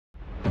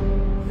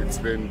It's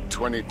been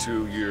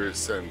 22 years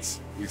since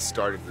we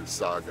started this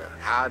saga.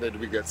 How did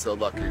we get so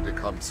lucky to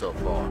come so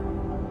far?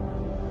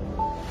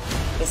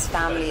 This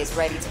family is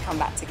ready to come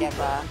back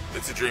together.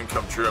 It's a dream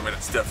come true. I mean,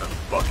 it's definitely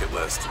bucket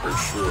list for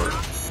sure.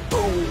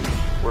 Boom!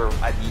 We're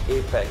at the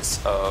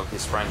apex of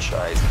this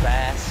franchise.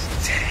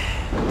 Fast.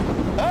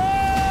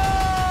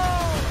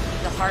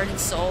 The heart and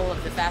soul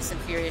of the Fast and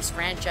Furious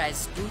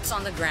franchise, boots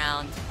on the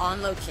ground,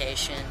 on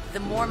location. The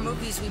more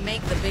movies we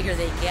make, the bigger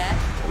they get.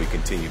 We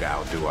continue to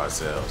outdo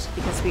ourselves.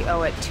 Because we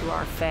owe it to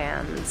our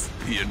fans.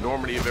 The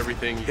enormity of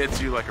everything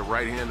hits you like a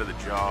right hand to the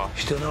jaw.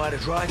 You still know how to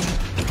drive?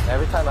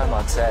 Every time I'm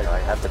on set, I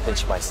have to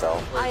pinch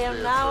myself. I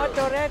am now a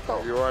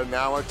Toretto. You are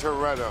now a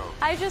Toretto.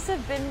 I just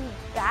have been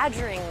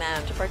badgering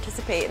them to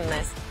participate in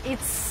this.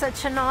 It's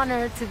such an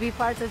honor to be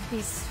part of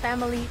this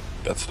family.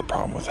 That's the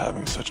problem with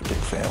having such a big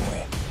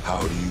family. How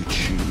do you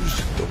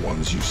choose the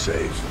ones you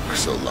save? We're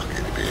so lucky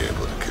to be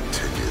able to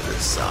continue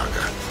this saga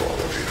for all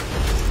of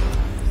you.